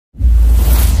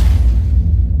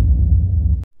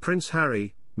Prince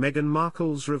Harry, Meghan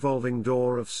Markle's revolving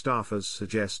door of staffers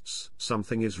suggests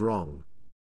something is wrong.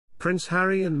 Prince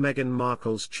Harry and Meghan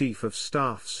Markle's chief of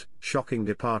staff's shocking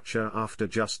departure after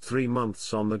just 3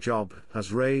 months on the job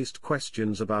has raised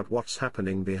questions about what's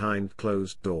happening behind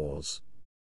closed doors.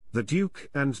 The Duke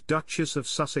and Duchess of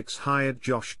Sussex hired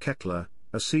Josh Kettler,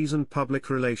 a seasoned public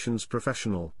relations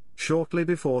professional, shortly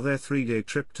before their 3-day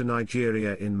trip to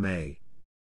Nigeria in May.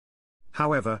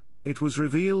 However, it was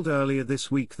revealed earlier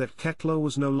this week that Kettler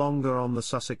was no longer on the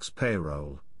Sussex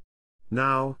payroll.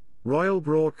 Now, royal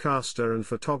broadcaster and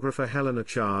photographer Helena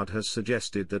Chard has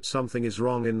suggested that something is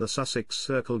wrong in the Sussex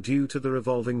circle due to the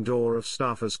revolving door of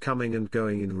staffers coming and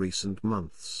going in recent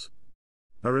months.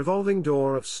 A revolving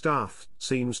door of staff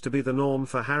seems to be the norm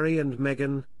for Harry and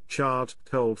Meghan, Chard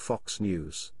told Fox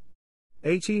News.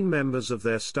 18 members of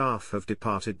their staff have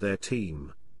departed their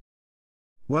team.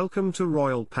 Welcome to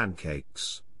Royal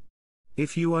Pancakes.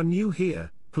 If you are new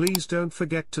here, please don't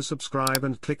forget to subscribe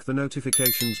and click the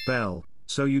notifications bell,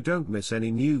 so you don't miss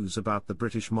any news about the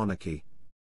British monarchy.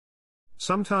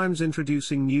 Sometimes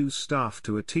introducing new staff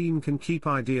to a team can keep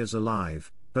ideas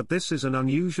alive, but this is an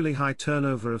unusually high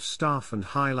turnover of staff and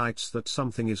highlights that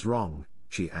something is wrong,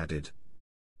 she added.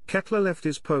 Kettler left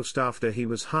his post after he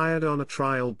was hired on a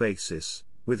trial basis,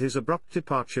 with his abrupt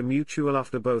departure mutual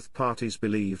after both parties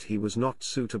believed he was not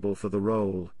suitable for the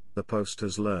role, the Post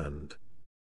has learned.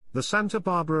 The Santa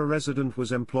Barbara resident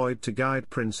was employed to guide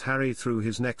Prince Harry through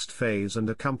his next phase and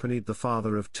accompanied the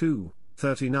father of two,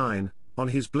 39, on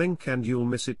his blink and you'll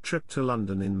miss it trip to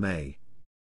London in May.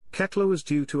 Kettler was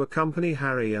due to accompany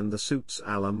Harry and the Suits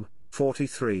alum,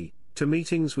 43, to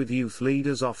meetings with youth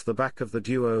leaders off the back of the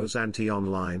duo's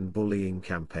anti-online bullying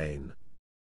campaign.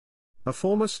 A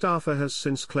former staffer has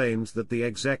since claimed that the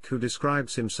exec, who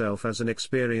describes himself as an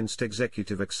experienced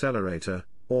executive accelerator,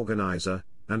 organizer,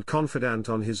 and confidant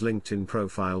on his LinkedIn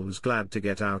profile, was glad to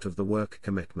get out of the work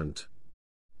commitment.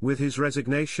 With his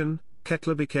resignation,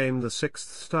 Kettler became the 6th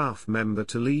staff member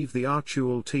to leave the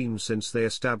Archewell team since they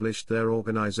established their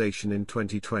organization in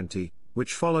 2020,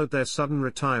 which followed their sudden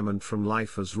retirement from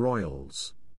life as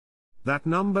royals. That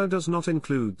number does not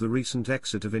include the recent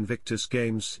exit of Invictus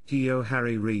Games CEO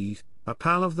Harry Reid, a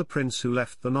pal of the prince who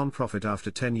left the non-profit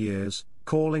after 10 years,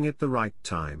 calling it the right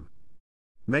time.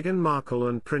 Meghan Markle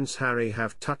and Prince Harry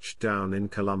have touched down in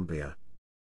Colombia.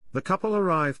 The couple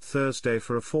arrived Thursday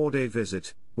for a 4-day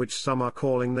visit, which some are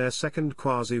calling their second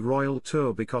quasi-royal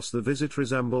tour because the visit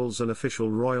resembles an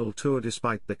official royal tour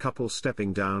despite the couple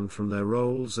stepping down from their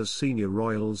roles as senior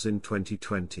royals in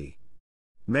 2020.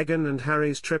 Meghan and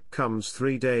Harry's trip comes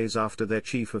 3 days after their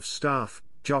chief of staff,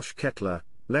 Josh Kettler,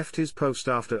 left his post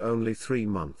after only 3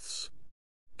 months.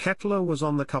 Kettler was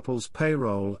on the couple's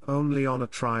payroll only on a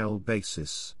trial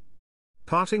basis.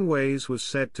 Parting ways was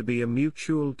said to be a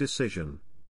mutual decision.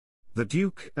 The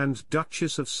Duke and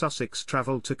Duchess of Sussex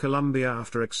travelled to Colombia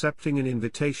after accepting an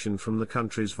invitation from the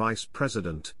country's Vice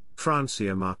President,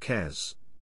 Francia Marquez.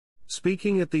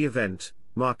 Speaking at the event,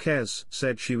 Marquez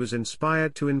said she was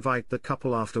inspired to invite the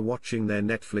couple after watching their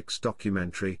Netflix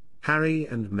documentary, Harry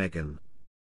and Meghan.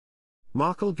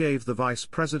 Markle gave the Vice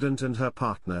President and her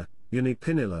partner, Uni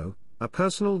Pinillo, a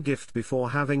personal gift before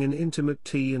having an intimate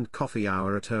tea and coffee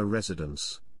hour at her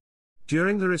residence.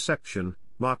 During the reception,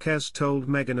 Marquez told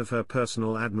Meghan of her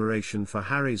personal admiration for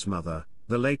Harry's mother,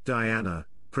 the late Diana,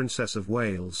 Princess of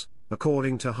Wales,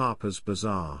 according to Harper's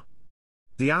Bazaar.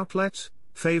 The outlet,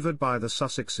 favoured by the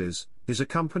Sussexes, is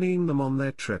accompanying them on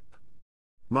their trip.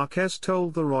 Marquez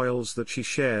told the royals that she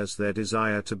shares their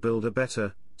desire to build a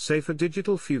better, safer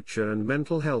digital future and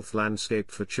mental health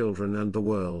landscape for children and the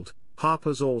world,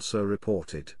 Harper's also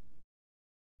reported.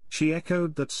 She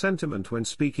echoed that sentiment when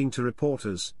speaking to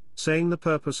reporters, saying the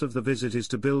purpose of the visit is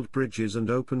to build bridges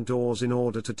and open doors in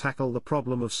order to tackle the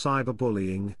problem of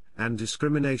cyberbullying and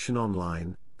discrimination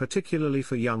online, particularly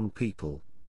for young people.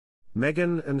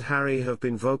 Meghan and Harry have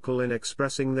been vocal in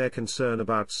expressing their concern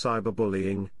about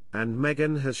cyberbullying, and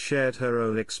Meghan has shared her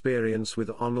own experience with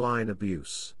online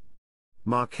abuse.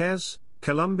 Marquez,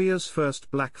 Colombia's first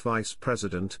black vice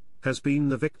president, has been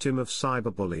the victim of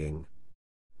cyberbullying.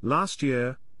 Last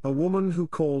year, a woman who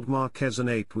called Marquez an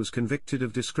ape was convicted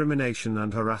of discrimination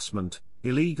and harassment,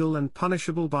 illegal and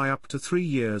punishable by up to 3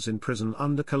 years in prison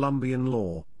under Colombian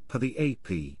law, per the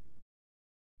AP.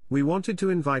 We wanted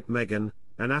to invite Meghan,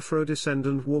 an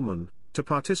Afro-descendant woman, to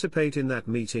participate in that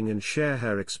meeting and share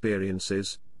her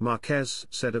experiences, Marquez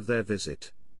said of their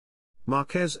visit.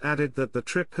 Marquez added that the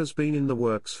trip has been in the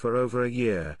works for over a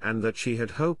year and that she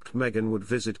had hoped Meghan would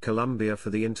visit Colombia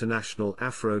for the International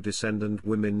Afro-Descendant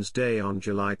Women's Day on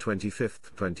July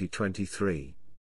 25, 2023.